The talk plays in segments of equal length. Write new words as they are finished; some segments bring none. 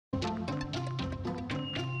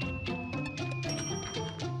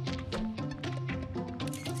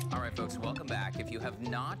right, folks, welcome back. If you have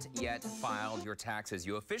not yet filed your taxes,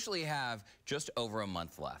 you officially have just over a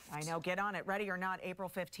month left. I know, get on it. Ready or not, April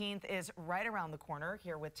 15th is right around the corner.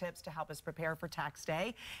 Here with tips to help us prepare for tax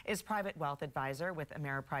day is private wealth advisor with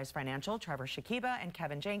Ameriprise Financial, Trevor Shakiba, and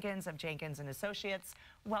Kevin Jenkins of Jenkins and Associates.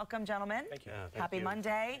 Welcome, gentlemen. Thank you. Happy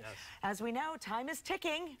Monday. Yes. As we know, time is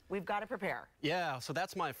ticking. We've got to prepare. Yeah, so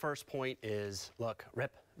that's my first point is, look,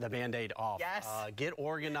 rip the Band-Aid off. Yes. Get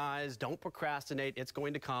organized. Don't procrastinate. It's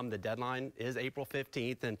going to come. The deadline is April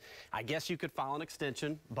 15th, and I guess you could file an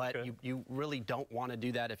extension, but you really don't want to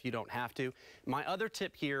do that if you don't have to. My other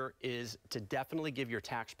tip here is to definitely give your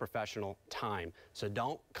tax professional time. So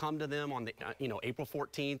don't come to them on the April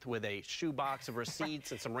 14th with a shoebox of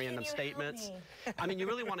receipts and some random statements. I mean, you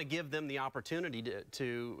really want to give them the opportunity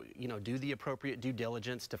to do the appropriate due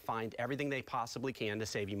diligence to find everything they possibly can to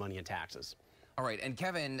save you money in taxes. All right, and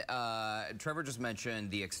Kevin, Trevor just mentioned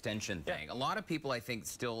the extension thing. A lot of people, I think,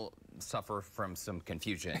 still suffer from some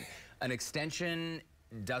confusion. An extension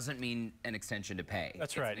doesn't mean an extension to pay.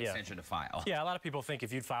 That's right, it's an extension to file. Yeah, a lot of people think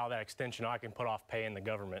if you file that extension, I can put off paying the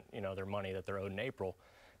government, their money that they're owed in April.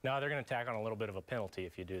 No, they're going to tack on a little bit of a penalty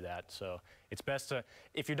if you do that. So it's best to,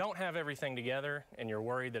 if you don't have everything together and you're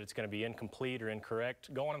worried that it's going to be incomplete or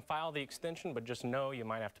incorrect, go on and file the extension, but just know you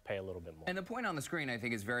might have to pay a little bit more. And the point on the screen, I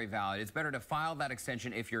think, is very valid. It's better to file that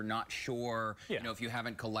extension if you're not sure, if you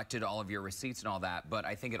haven't collected all of your receipts and all that. But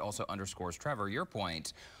I think it also underscores, Trevor, your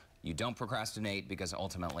point. You don't procrastinate because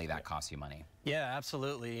ultimately that costs you money. Yeah,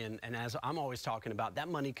 absolutely. And as I'm always talking about, that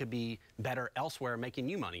money could be better elsewhere, making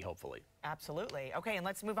you money, hopefully. Absolutely. Okay, and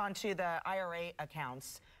let's move on to the IRA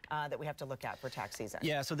accounts that we have to look at for tax season.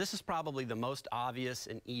 Yeah, so this is probably the most obvious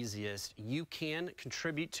and easiest. You can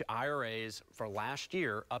contribute to IRAs for last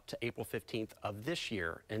year up to April 15th of this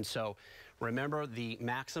year. And so remember, the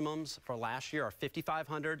maximums for last year are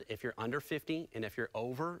 $5,500 if you're under 50, and if you're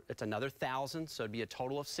over, it's another $1,000, so it'd be a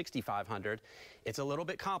total of $6,500. It's a little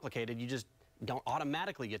bit complicated. You just don't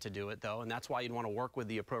automatically get to do it, though, and that's why you'd want to work with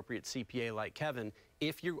the appropriate CPA like Kevin.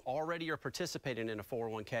 If you already are participating in a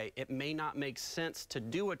 401k, it may not make sense to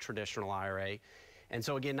do a traditional IRA. And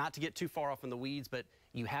so, again, not to get too far off in the weeds, but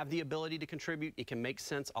you have the ability to contribute. It can make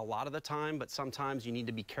sense a lot of the time, but sometimes you need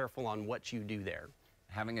to be careful on what you do there.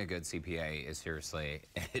 Having a good CPA is seriously,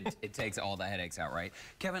 it takes all the headaches out, right?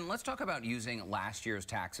 Kevin, let's talk about using last year's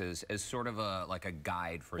taxes as sort of like a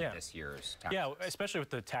guide for this year's taxes. Yeah, especially with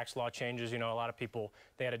the tax law changes. A lot of people,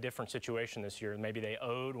 they had a different situation this year. Maybe they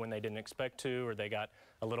owed when they didn't expect to, or they got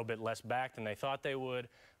a little bit less back than they thought they would.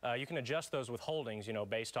 You can adjust those withholdings,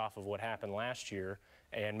 based off of what happened last year,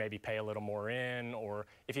 and maybe pay a little more in, or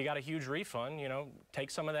if you got a huge refund,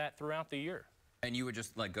 take some of that throughout the year. And you would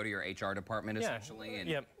just go to your HR department essentially?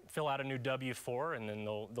 And fill out a new W-4, and then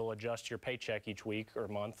they'll adjust your paycheck each week or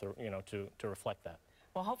month, or to reflect that.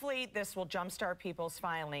 Well, hopefully this will jumpstart people's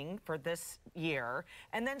filing for this year,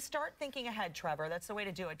 and then start thinking ahead, Trevor. That's the way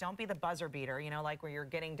to do it. Don't be the buzzer beater, like where you're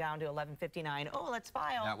getting down to 11:59. Oh, let's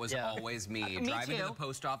file. That was always me. Driving to the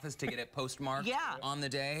post office to get it postmarked on the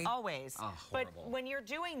day. Always. Oh, but when you're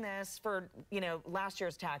doing this for, last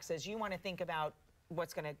year's taxes, you want to think about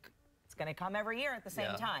what's going to come every year at the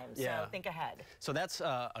same time, so think ahead. So that's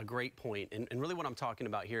a great point, and really what I'm talking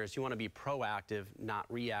about here is you want to be proactive, not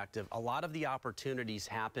reactive. A lot of the opportunities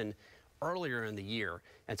happen earlier in the year,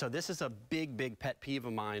 and so this is a big pet peeve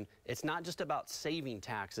of mine. It's not just about saving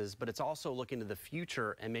taxes, but it's also looking to the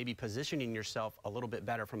future and maybe positioning yourself a little bit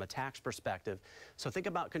better from a tax perspective. So think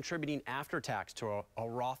about contributing after tax to a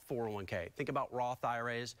Roth 401k. Think about Roth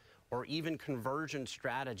IRAs, or even conversion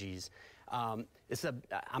strategies.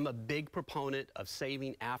 I'm a big proponent of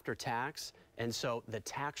saving after tax, and so the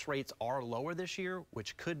tax rates are lower this year,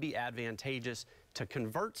 which could be advantageous to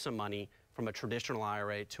convert some money from a traditional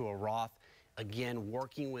IRA to a Roth. Again,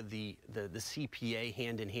 working with the CPA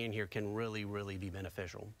hand in hand here can really be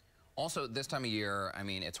beneficial. Also, this time of year, I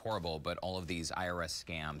mean, it's horrible, but all of these IRS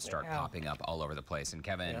scams start popping up all over the place. And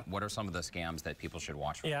Kevin, what are some of the scams that people should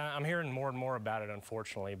watch for? Yeah, I'm hearing more and more about it,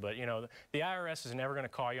 unfortunately. But, the IRS is never going to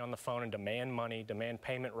call you on the phone and demand money, demand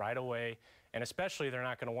payment right away. And especially, they're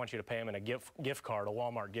not going to want you to pay them in a gift card, a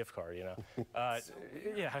Walmart gift card,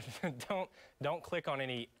 don't click on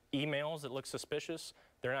any emails that look suspicious.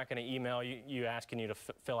 They're not going to email you asking you to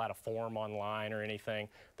fill out a form online or anything.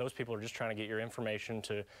 Those people are just trying to get your information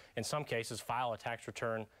to, in some cases, file a tax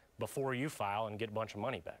return before you file and get a bunch of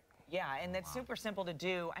money back. Yeah, and it's super simple to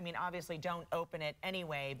do. I mean, obviously, don't open it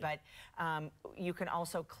anyway, but you can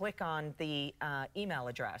also click on the email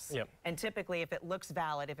address. Yep. And typically, if it looks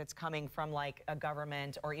valid, if it's coming from like a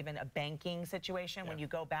government or even a banking situation, when you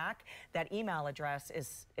go back, that email address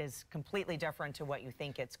is completely different to what you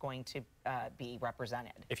think it's going to be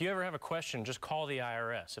represented. If you ever have a question, just call the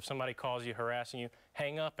IRS. If somebody calls you harassing you,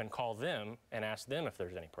 hang up and call them and ask them if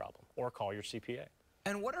there's any problem, or call your CPA.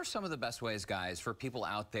 And what are some of the best ways, guys, for people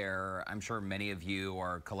out there? I'm sure many of you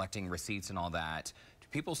are collecting receipts and all that. Do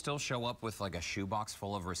people still show up with like a shoebox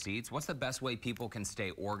full of receipts? What's the best way people can stay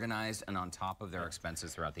organized and on top of their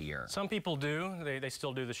expenses throughout the year? Some people do. They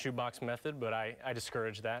still do the shoebox method, but I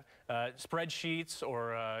discourage that. Spreadsheets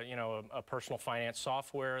or you know, a personal finance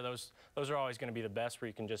software, those are always going to be the best, where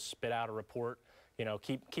you can just spit out a report. You know,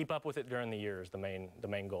 keep up with it during the year is the main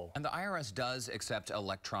goal. And the IRS does accept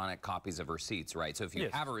electronic copies of receipts, right? So if you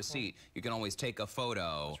have a receipt, you can always take a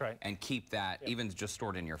photo and keep that, even just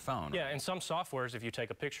stored in your phone. Yeah, and some softwares, if you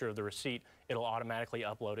take a picture of the receipt, it'll automatically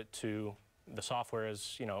upload it to the software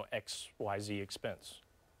as, you know, XYZ expense.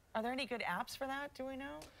 Are there any good apps for that? Do we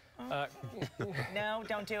know? No,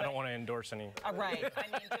 don't do it. I don't want to endorse any. Right. I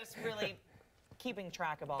mean, just really keeping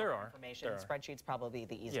track of all the information. There are. Spreadsheets probably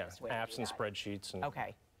the easiest way to apps do and that. spreadsheets. And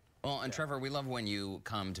Okay. Well, and Trevor, we love when you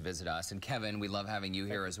come to visit us. And Kevin, we love having you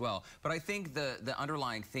here as well. But I think the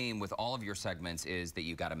underlying theme with all of your segments is that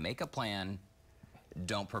you got to make a plan,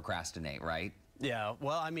 don't procrastinate, right? Yeah,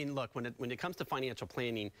 well, I mean, look, when it comes to financial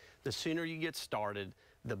planning, the sooner you get started,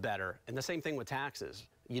 the better. And the same thing with taxes.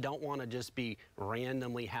 You don't want to just be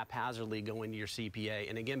randomly, haphazardly going to your CPA.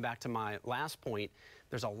 And again, back to my last point,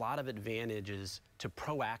 there's a lot of advantages to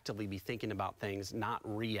proactively be thinking about things, not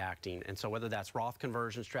reacting. And so whether that's Roth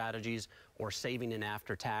conversion strategies or saving in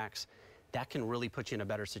after tax, that can really put you in a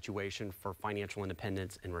better situation for financial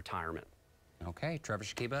independence and retirement. Okay, Trevor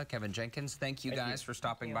Shakiba, Kevin Jenkins, thank you guys for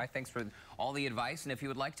stopping by. Thanks for all the advice. And if you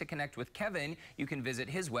would like to connect with Kevin, you can visit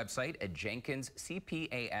his website at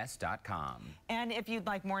jenkinscpas.com. And if you'd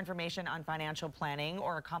like more information on financial planning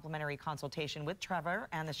or a complimentary consultation with Trevor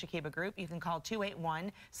and the Shakiba Group, you can call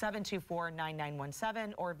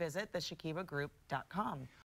 281-724-9917 or visit theshakibagroup.com.